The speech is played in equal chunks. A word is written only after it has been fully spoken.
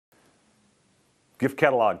Gift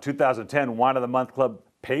Catalog 2010 Wine of the Month Club,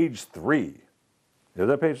 page 3. Is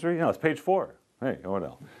that page 3? No, it's page 4. Hey, oh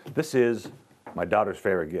no. This is my daughter's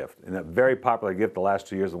favorite gift, and a very popular gift the last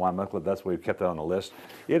 2 years of the Wine of the Month Club. That's why we've kept it on the list.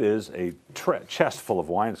 It is a chest full of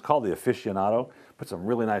wine. It's called the Aficionado. Put some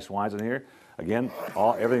really nice wines in here. Again,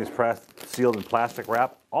 everything is sealed in plastic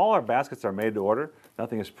wrap. All our baskets are made to order.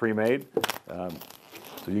 Nothing is pre-made. So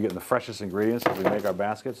you're getting the freshest ingredients as we make our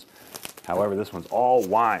baskets. However, this one's all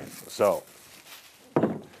wine. So,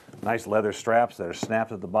 nice leather straps that are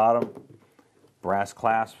snapped at the bottom. Brass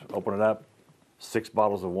clasp, open it up. 6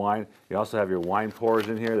 bottles of wine. You also have your wine pours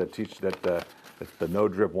in here that teach that it's the no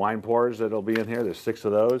drip wine pours that'll be in here. There's 6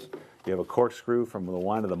 of those. You have a corkscrew from the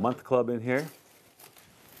Wine of the Month Club in here.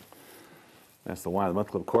 That's the Wine of the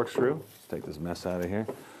Month Club corkscrew. Let's take this mess out of here.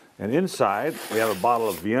 And inside, we have a bottle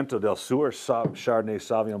of Viento del Sur Chardonnay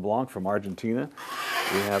Sauvignon Blanc from Argentina.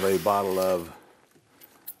 We have a bottle of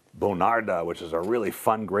Bonarda, which is a really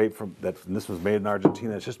fun grape and this was made in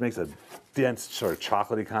Argentina. It just makes a dense, sort of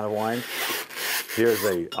chocolatey kind of wine. Here's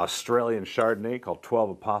a Australian Chardonnay called 12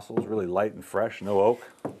 Apostles, really light and fresh, no oak.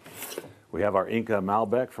 We have our Inca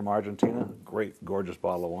Malbec from Argentina, great, gorgeous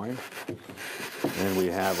bottle of wine. And we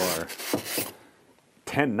have our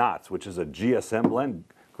 10 Knots, which is a GSM blend,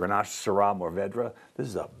 Grenache Syrah Mourvedre. This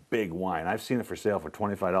is a big wine. I've seen it for sale for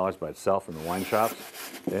 $25 by itself in the wine shops.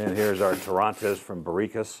 And here's our Torrontés from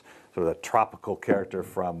Barricas, sort of the tropical character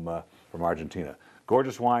from Argentina.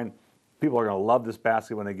 Gorgeous wine. People are going to love this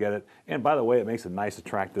basket when they get it. And by the way, it makes a nice,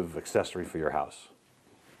 attractive accessory for your house.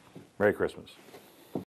 Merry Christmas.